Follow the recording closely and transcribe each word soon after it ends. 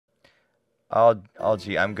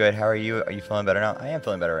Gee, I'm good. How are you? Are you feeling better now? I am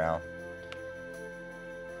feeling better now.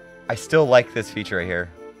 I still like this feature right here.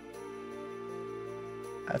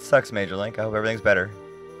 That sucks, Major Link. I hope everything's better.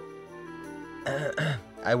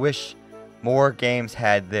 I wish more games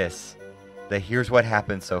had this. The here's what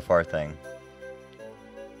happened so far thing.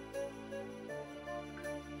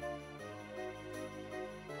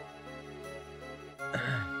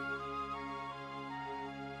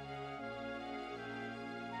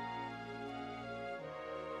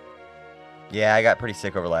 Yeah, I got pretty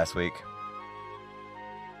sick over last week.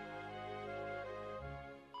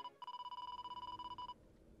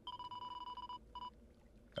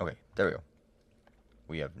 Okay, there we go.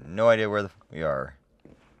 We have no idea where we are.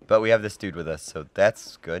 But we have this dude with us, so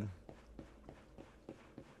that's good.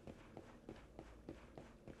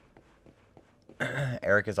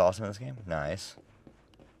 Eric is awesome in this game. Nice.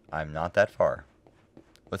 I'm not that far.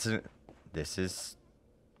 This is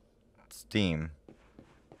Steam.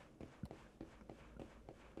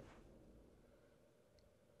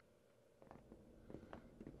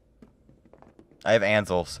 I have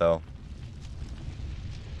Ansel, so.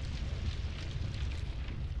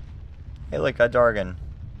 Hey, look, a Dargan.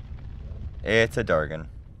 It's a Dargan.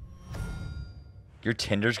 Your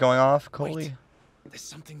Tinder's going off, Coley? Wait, there's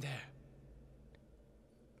something there.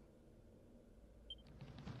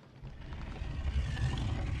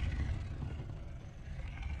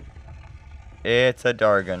 It's a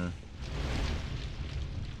Dargan.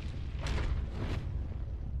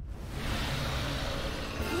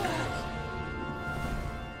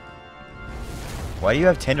 Why do you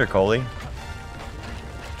have Tinder, Coley?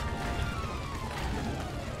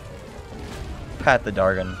 Pat the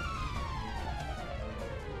Dargan.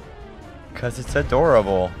 Because it's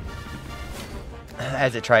adorable.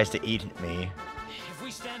 As it tries to eat me. If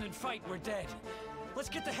we stand and fight, we're dead. Let's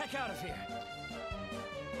get the heck out of here.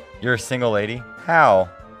 You're a single lady? How?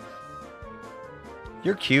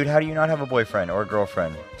 You're cute. How do you not have a boyfriend or a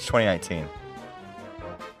girlfriend? It's 2019.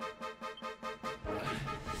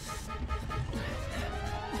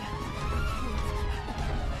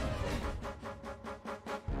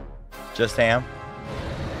 Just Ham?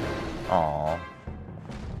 Aww.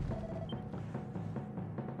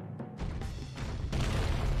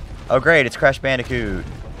 Oh great, it's Crash Bandicoot.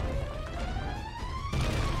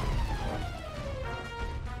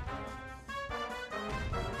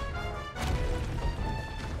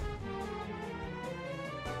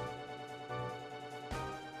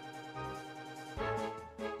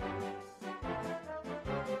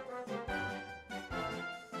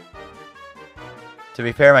 To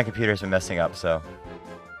be fair, my computer's been messing up, so.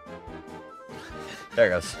 There it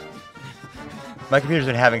goes. My computer's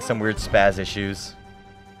been having some weird spaz issues.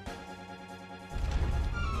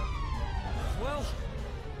 Well,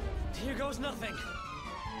 here goes nothing.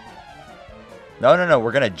 No,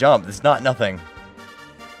 we're gonna jump. It's not nothing.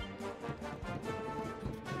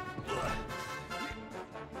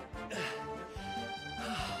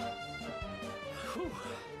 Whew.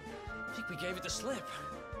 I think we gave it the slip.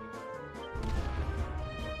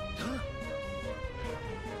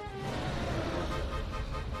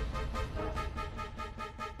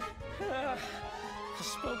 I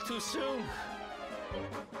spoke too soon.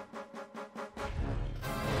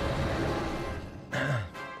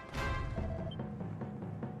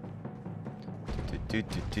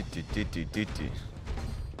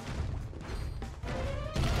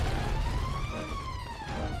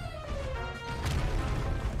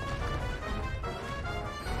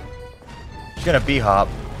 She's gonna B-hop.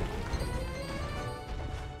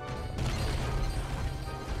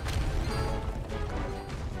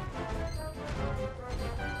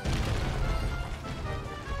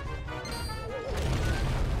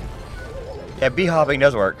 Yeah, B-hopping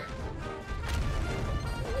does work.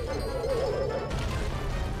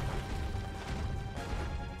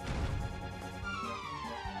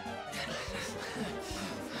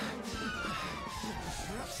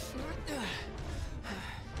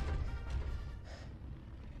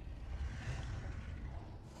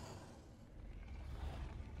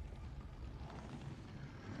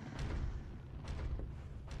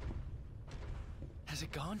 Has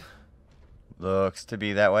it gone? Looks to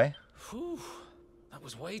be that way. Whew. That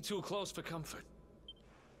was way too close for comfort.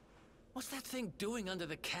 What's that thing doing under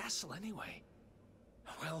the castle anyway?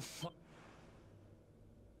 Well,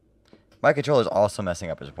 My controller's also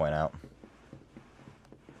messing up, as I point out.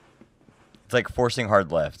 It's like forcing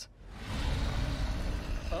hard left.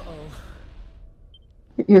 uh-oh.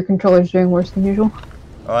 Your controller's doing worse than usual.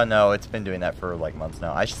 Oh no, it's been doing that for like months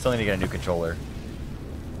now. I still need to get a new controller.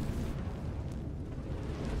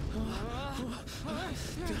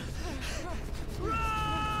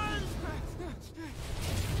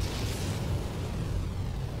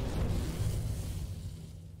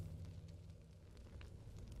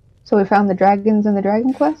 So we found the dragons in the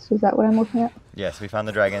Dragon Quest? Is that what I'm looking at? Yes, we found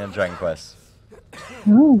the dragon in Dragon Quest.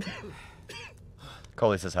 Oh,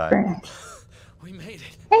 Coley says hi. very nice. We made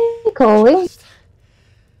it. Hey, Coley. Just,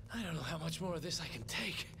 I don't know how much more of this I can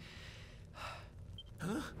take.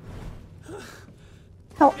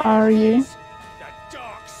 How are you? That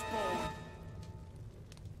darkspawn.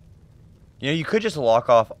 You know, you could just lock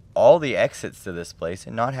off all the exits to this place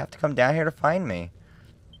and not have to come down here to find me.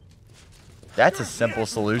 That's a simple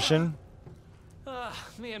solution. Ah,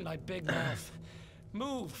 me and my big mouth.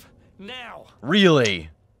 Move now. Really?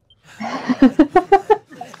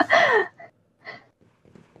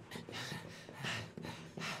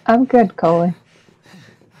 I'm good, Coley.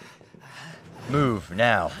 Move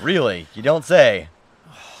now. Really? You don't say.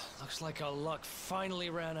 Looks like our luck finally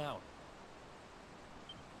ran out.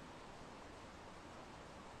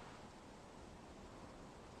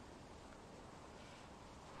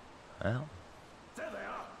 Well, There they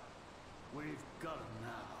are. We've got them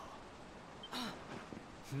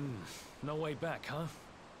now. No way back, huh?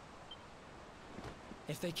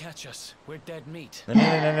 If they catch us, we're dead meat.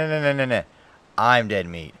 no. I'm dead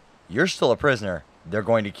meat. You're still a prisoner. They're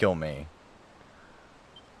going to kill me.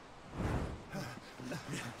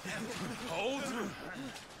 Hold.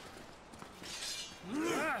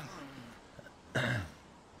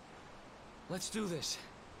 Let's do this.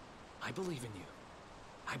 I believe in you.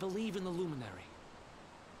 I believe in the Luminary.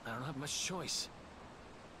 I don't have much choice.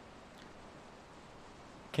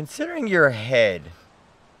 Considering your head,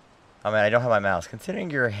 I mean, I don't have my mouse. Considering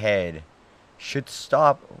your head should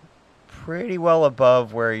stop pretty well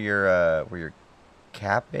above where your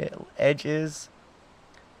cap edge is,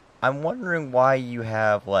 I'm wondering why you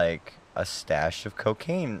have like a stash of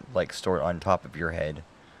cocaine like stored on top of your head.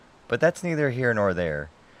 But that's neither here nor there.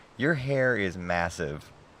 Your hair is massive.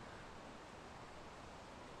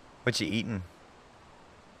 What you eating?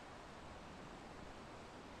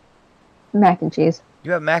 Mac and cheese.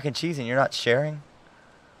 You have mac and cheese and you're not sharing?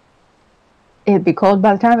 It'd be cold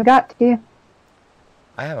by the time it got to you.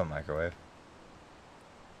 I have a microwave.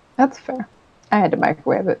 That's fair. I had to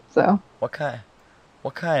microwave it, so. What kind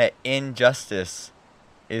of injustice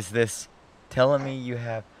is this telling me you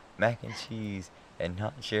have mac and cheese and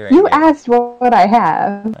not sharing You it? asked what I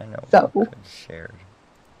have. I know. So. We could shared.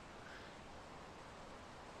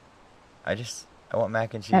 I want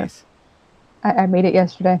mac and cheese. I made it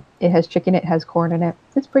yesterday. It has chicken, it has corn in it.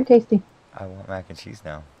 It's pretty tasty. I want mac and cheese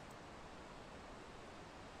now.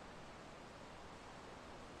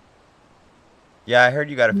 Yeah, I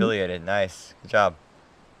heard you got affiliated. Nice. Good job.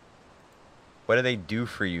 What do they do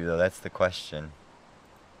for you, though? That's the question.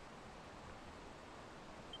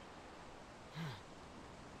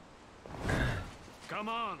 Come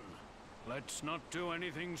on. Let's not do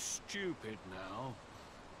anything stupid now.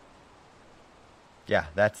 Yeah,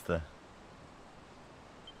 that's the...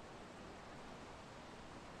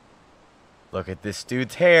 Look at this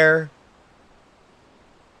dude's hair.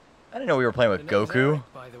 I didn't know we were playing with The name's Goku.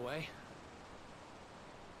 Eric, by the way.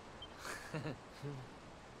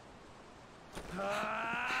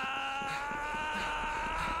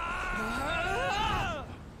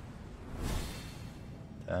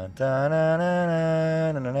 Dun, dun, na, na,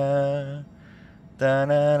 na, na, na, dun,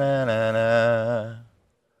 na, na, na, na.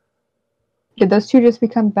 Did those two just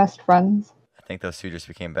become best friends? I think those two just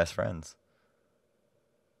became best friends.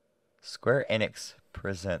 Square Enix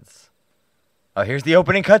presents. Oh, here's the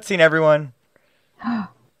opening cutscene, everyone.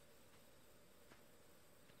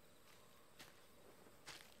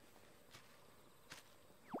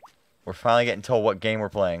 We're finally getting told what game we're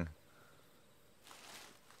playing.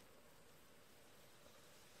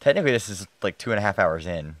 Technically, this is like 2.5 hours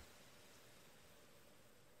in.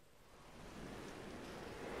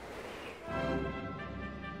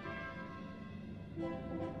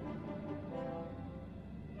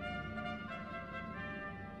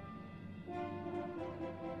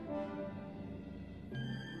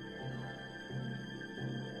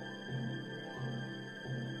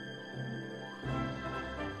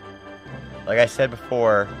 Like I said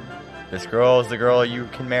before, this girl is the girl you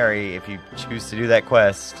can marry if you choose to do that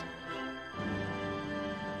quest.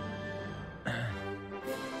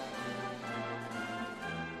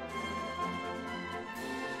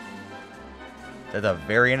 At the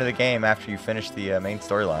very end of the game, after you finish the main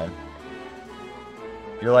storyline,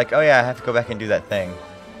 you're like, oh yeah, I have to go back and do that thing.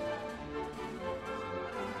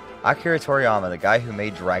 Akira Toriyama, the guy who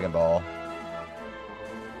made Dragon Ball.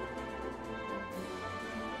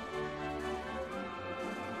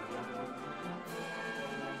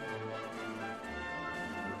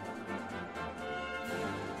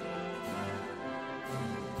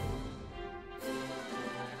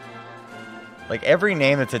 Like, every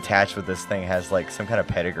name that's attached with this thing has, like, some kind of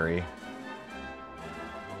pedigree.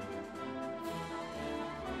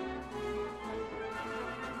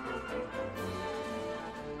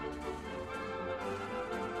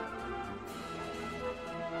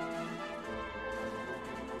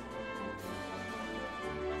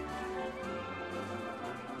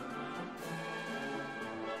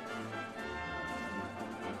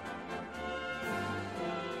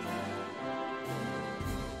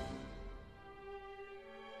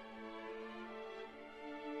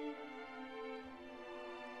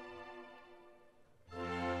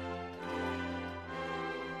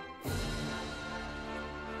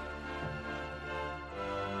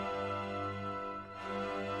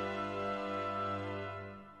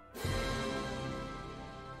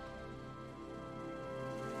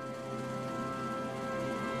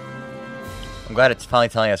 I'm glad it's finally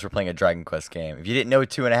telling us we're playing a Dragon Quest game. If you didn't know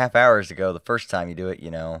 2.5 hours ago, the first time you do it, you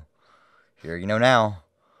know. Here you know now.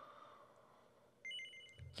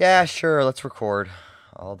 Yeah, sure, let's record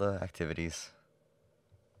all the activities.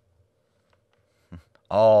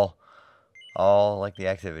 all like the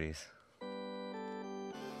activities.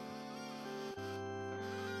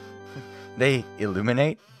 They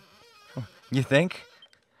illuminate? You think?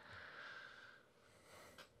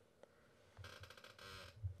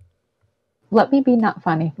 Let me be not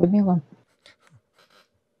funny. Leave me alone.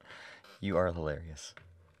 You are hilarious.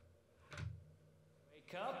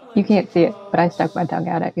 You can't see it, but I stuck my tongue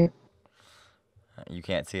out at you. You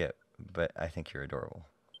can't see it, but I think you're adorable.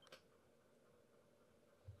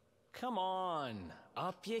 Come on,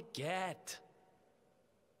 up you get.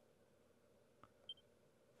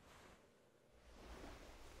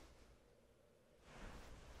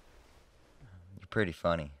 You're pretty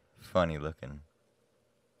funny. Funny looking.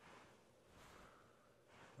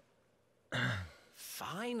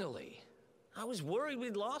 Finally. I was worried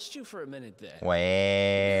we'd lost you for a minute there.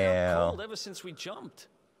 Wow. Cold ever since we jumped.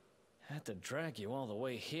 Had to drag you all the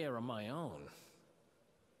way here on my own.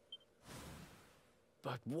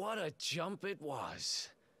 But what a jump it was.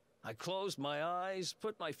 I closed my eyes,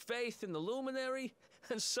 put my faith in the luminary,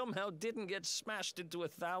 and somehow didn't get smashed into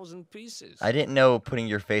 1,000 pieces. I didn't know putting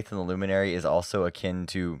your faith in the luminary is also akin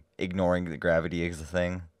to ignoring that gravity is a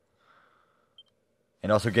thing.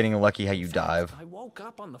 And also getting lucky how you dive. I woke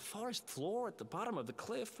up on the forest floor at the bottom of the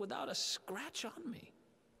cliff without a scratch on me.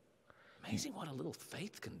 Amazing what a little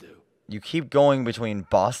faith can do. You keep going between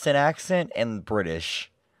Boston accent and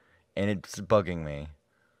British, and it's bugging me.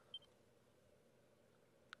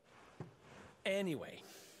 Anyway,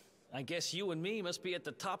 I guess you and me must be at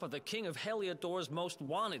the top of the King of Heliodor's most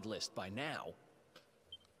wanted list by now.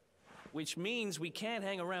 Which means we can't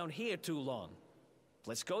hang around here too long.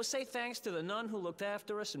 Let's go say thanks to the nun who looked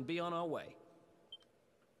after us and be on our way.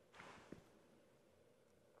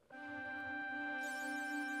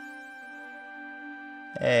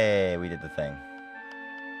 Hey, we did the thing.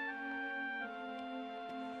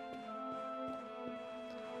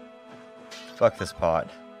 Fuck this pot.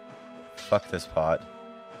 Fuck this pot.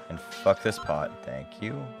 And fuck this pot. Thank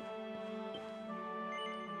you.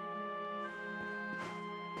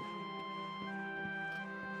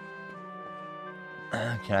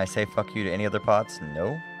 Can I say fuck you to any other pots?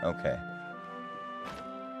 No? Okay.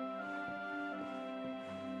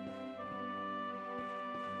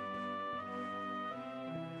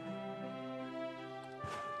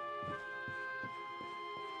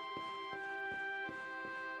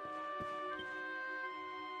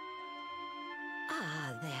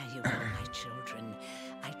 Ah, there you are, my children.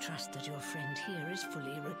 I trust that your friend here is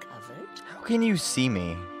fully recovered. How can you see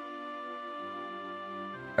me?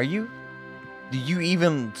 Are you... Do you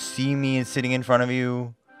even see me sitting in front of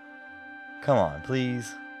you? Come on,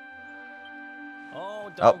 please. Oh,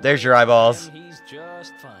 there's your eyeballs. He's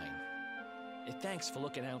just fine. Thanks for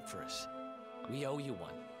looking out for us. We owe you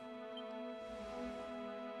one.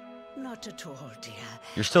 Not at all, dear.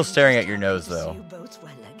 You're still staring at your nose, though. You both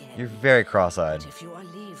well again. You're very cross-eyed. But if you are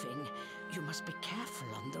leaving, you must be careful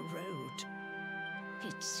on the road.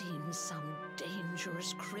 It seems some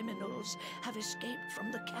dangerous criminals have escaped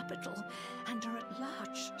from the capital and are at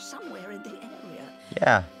large somewhere in the area.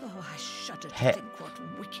 Yeah. Oh, I shudder to think what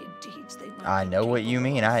wicked deeds they might I be know what you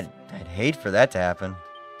capable mean. of. I'd hate for that to happen.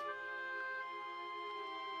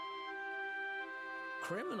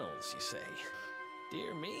 Criminals, you say?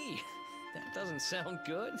 Dear me, that doesn't sound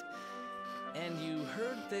good. And you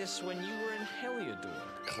heard this when you were in Heliodor.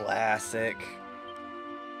 Classic.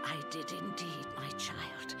 I did indeed, my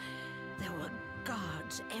child. There were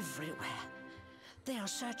guards everywhere. They are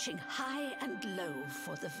searching high and low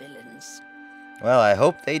for the villains. Well, I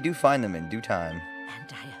hope they do find them in due time.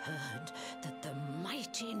 And I heard that the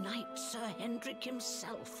mighty knight Sir Henry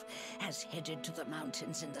himself has headed to the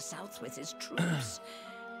mountains in the south with his troops.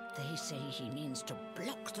 They say he means to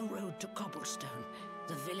block the road to Cobblestone,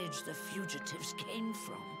 the village the fugitives came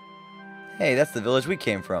from. Hey, that's the village we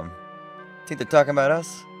came from. Think they're talking about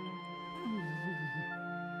us?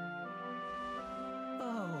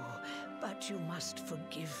 Oh, but you must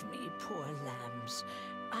forgive me, poor lambs.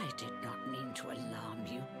 I did not mean to alarm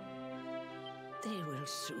you. They will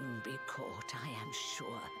soon be caught, I am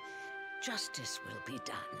sure. Justice will be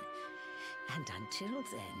done. And until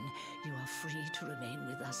then, you are free to remain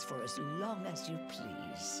with us for as long as you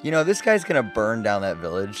please. You know, this guy's gonna burn down that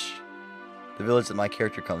village. The village that my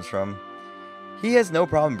character comes from. He has no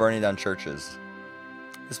problem burning down churches.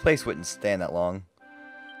 This place wouldn't stand that long.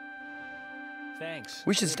 Thanks.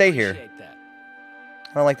 We should I stay here. appreciate that.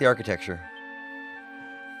 I don't like the architecture.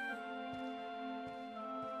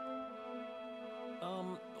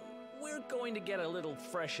 We're going to get a little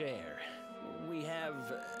fresh air. We have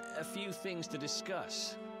a few things to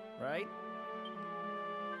discuss, right?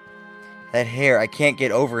 That hair, I can't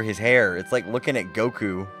get over his hair. It's like looking at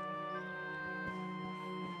Goku.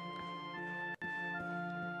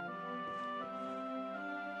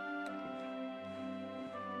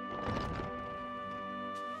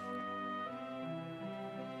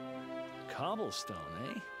 Cobblestone,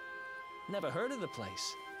 eh? Never heard of the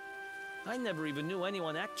place. I never even knew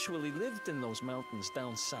anyone actually lived in those mountains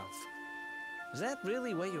down south. Is that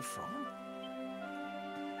really where you're from?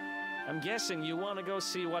 I'm guessing you want to go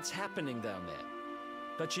see what's happening down there.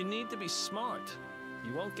 But you need to be smart.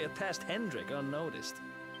 You won't get past Hendrik unnoticed.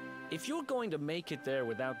 If you're going to make it there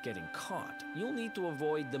without getting caught, you'll need to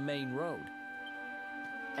avoid the main road.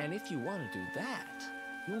 And if you want to do that,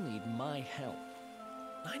 you'll need my help.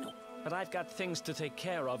 I know, but I've got things to take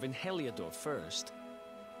care of in Heliodor first.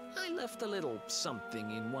 I left a little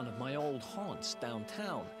something in one of my old haunts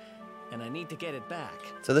downtown, and I need to get it back.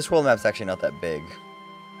 So this world map's actually not that big.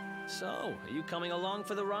 So, are you coming along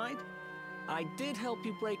for the ride? I did help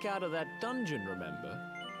you break out of that dungeon, remember?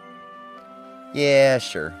 Yeah,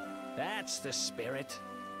 sure. That's the spirit.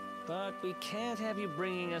 But we can't have you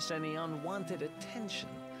bringing us any unwanted attention.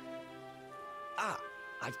 Ah,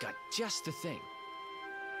 I've got just the thing.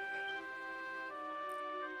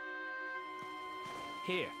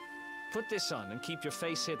 Here, put this on and keep your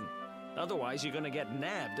face hidden. Otherwise, you're gonna get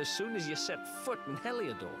nabbed as soon as you set foot in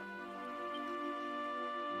Heliodor.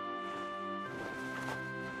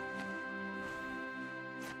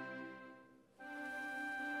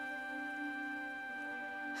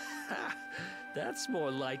 Ha! That's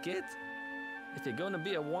more like it. If you're gonna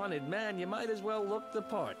be a wanted man, you might as well look the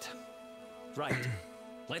part. Right.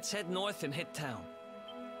 Let's head north and hit town.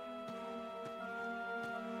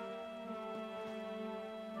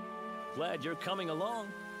 Glad you're coming along.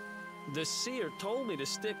 The seer told me to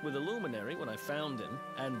stick with the luminary when I found him,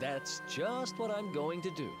 and that's just what I'm going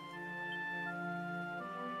to do.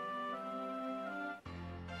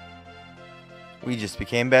 We just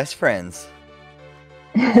became best friends.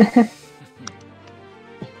 Come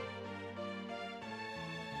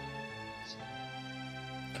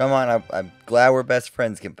on, I'm glad we're best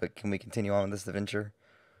friends. But can we continue on with this adventure?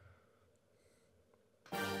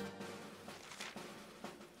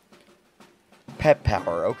 Pet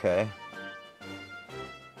power, okay.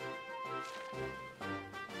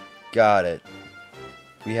 Got it.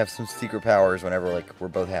 We have some secret powers whenever, like, we're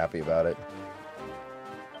both happy about it.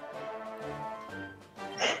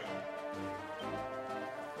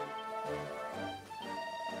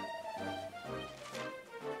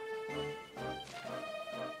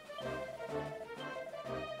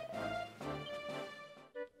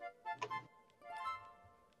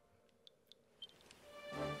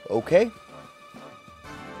 Okay.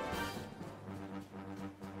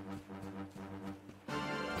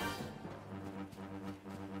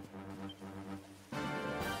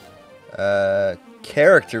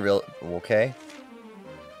 Character real okay.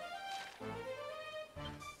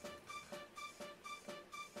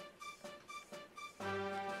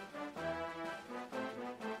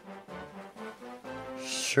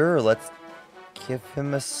 Sure, let's give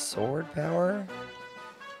him a sword power.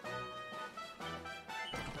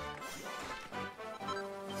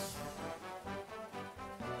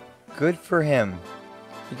 Good for him.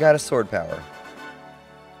 He got a sword power.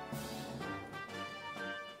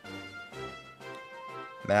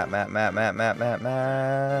 Map.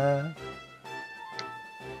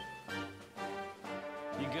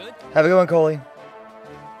 You good? Have a good one, Coley.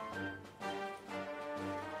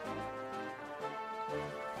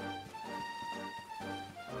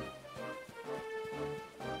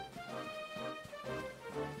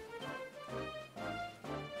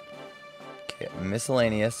 Okay,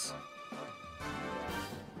 miscellaneous.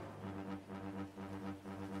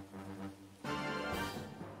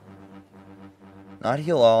 Not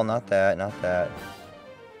heal all, not that, not that.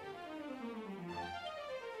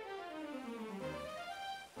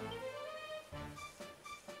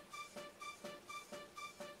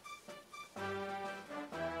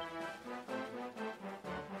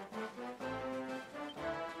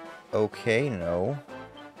 Okay, no.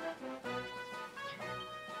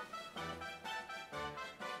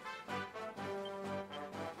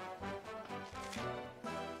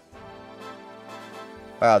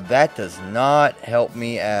 Wow, that does not help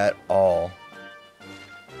me at all.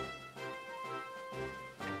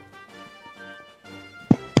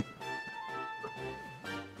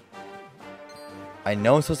 I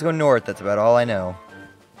know I'm supposed to go north, that's about all I know.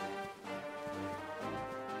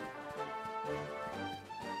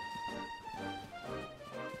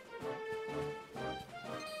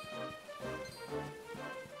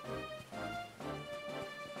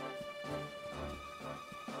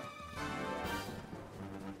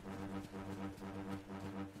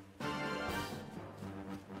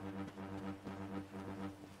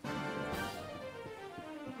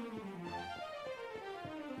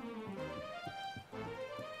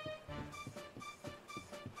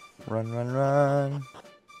 Run, run, run.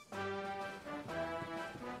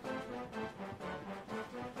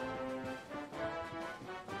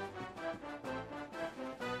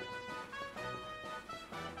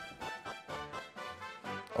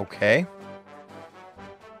 Okay.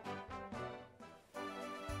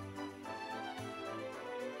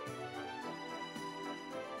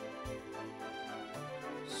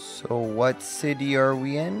 So what city are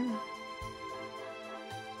we in?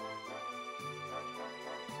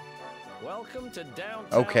 Welcome to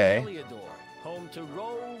downtown Okay. Heliodor, home to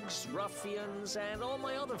rogues, ruffians, and all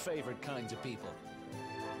my other favorite kinds of people.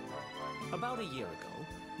 About a year ago,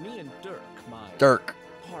 me and Dirk, my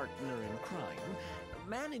partner in crime,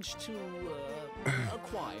 managed to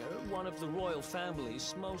acquire one of the royal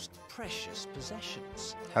family's most precious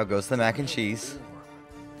possessions. How goes the mac and cheese?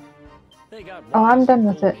 They got Oh, I'm wise done and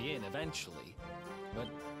with pulled it. me in eventually, but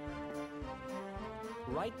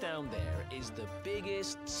right down there is the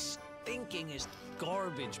biggest, stinkingest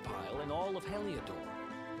garbage pile in all of Heliodor.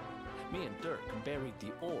 Me and Dirk buried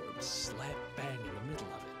the orb slap bang in the middle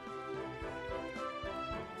of it.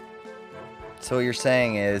 So what you're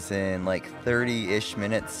saying is in like 30-ish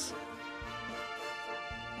minutes,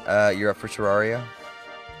 you're up for Terraria?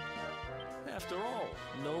 After all,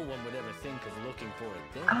 no one would ever think of looking for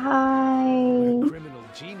it there. I We're criminal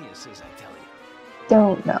geniuses, I tell you.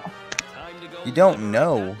 don't know. Time to go You don't liberate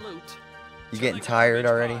know. that loot You to getting the tired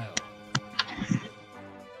garbage already? pile.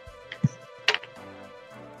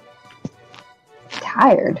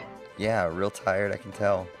 Tired. Yeah, real tired, I can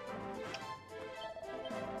tell.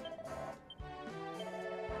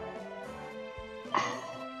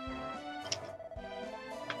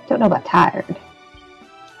 Don't know about tired.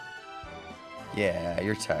 Yeah,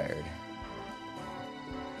 you're tired.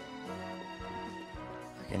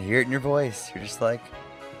 I can hear it in your voice. You're just like,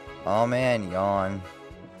 oh man, yawn.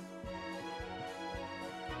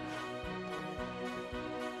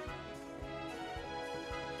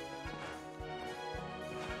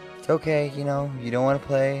 It's okay, you know, you don't want to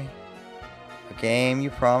play a game you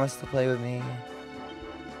promised to play with me.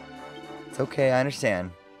 It's okay, I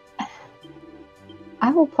understand.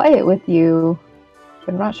 I will play it with you,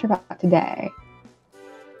 but I'm not sure about today.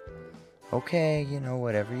 Okay, you know,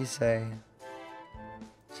 whatever you say.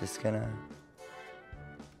 Just gonna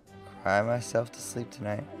cry myself to sleep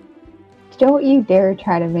tonight. Don't you dare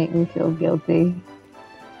try to make me feel guilty.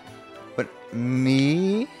 But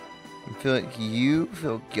me? Feel like you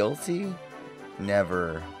feel guilty?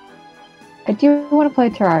 Never. I do want to play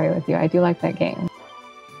Terraria with you. I do like that game.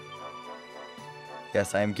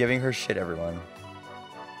 Yes, I am giving her shit, everyone.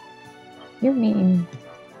 You're mean.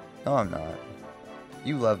 No, I'm not.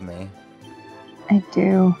 You love me. I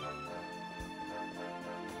do.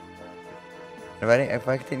 If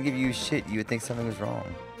I didn't give you shit, you would think something was wrong.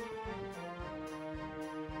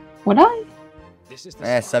 Would I? This is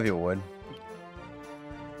the Some people would.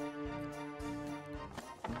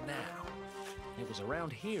 Now, it was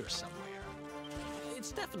around here somewhere.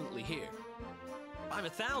 It's definitely here. I'm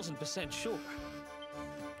 1000% sure.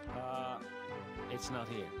 It's not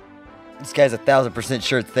here. This guy's 1000%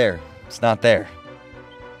 sure it's there. It's not there.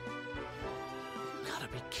 You gotta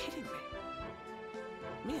be kidding me.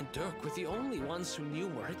 Me and Dirk were the only ones who knew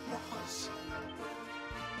where it was.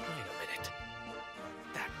 Wait a minute.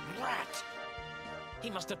 That rat!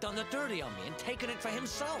 He must have done the dirty on me and taken it for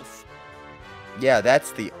himself. Yeah,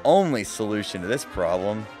 that's the only solution to this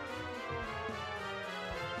problem.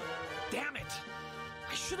 Damn it!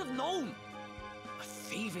 I should have known. A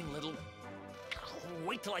thieving little...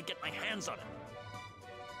 Wait till I get my hands on it.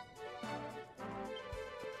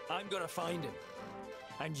 I'm gonna find him.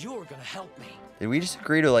 And you're gonna help me. Did we just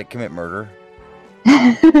agree to, like, commit murder?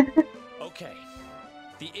 Okay.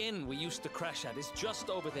 The inn we used to crash at is just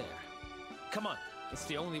over there. Come on. It's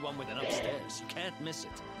the only one with an upstairs. You can't miss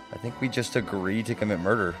it. I think we just agreed to commit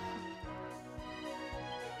murder.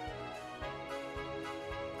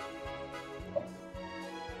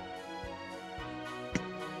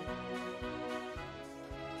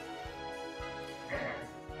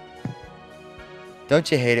 Don't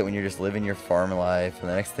you hate it when you're just living your farm life and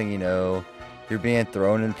the next thing you know, you're being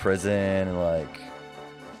thrown in prison and like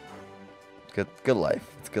good life.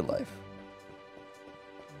 It's good life.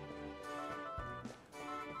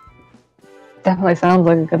 Definitely sounds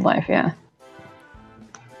like a good life, yeah.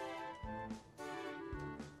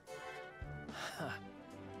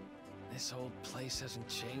 This whole place hasn't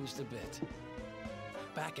changed a bit.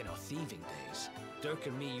 Back in our thieving days, Dirk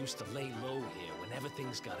and me used to lay low here whenever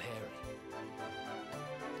things got hairy.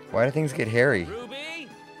 Why do things get hairy? Ruby?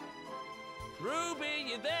 Ruby,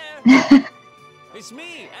 you there? It's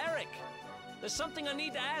me, Eric. There's something I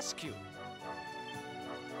need to ask you.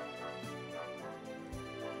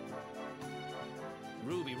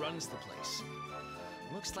 Ruby runs the place.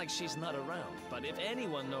 Looks like she's not around, but if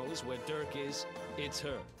anyone knows where Dirk is, it's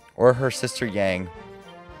her. Or her sister Yang.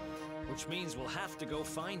 Which means we'll have to go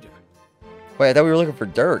find her. Wait, I thought we were looking for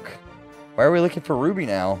Dirk. Why are we looking for Ruby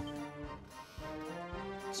now?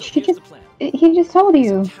 So She here's just, the plan. he just told There's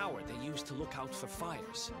you. a tower they use to look out for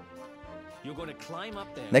fires. You're going to climb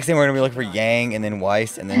up there. Next thing we're gonna be looking for Yang and then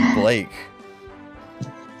Weiss and then Blake.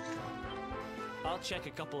 I'll check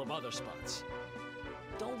a couple of other spots.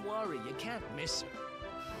 Don't worry, you can't miss her.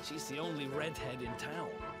 She's the only redhead in town.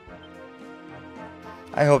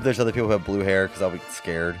 I hope there's other people who have blue hair because I'll be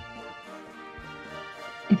scared.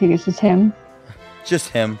 You think it's just him? Just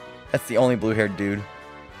him. That's the only blue-haired dude.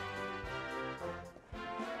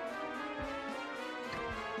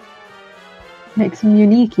 Makes him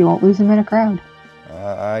unique. You won't lose him in a crowd.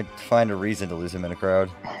 I'd find a reason to lose him in a crowd.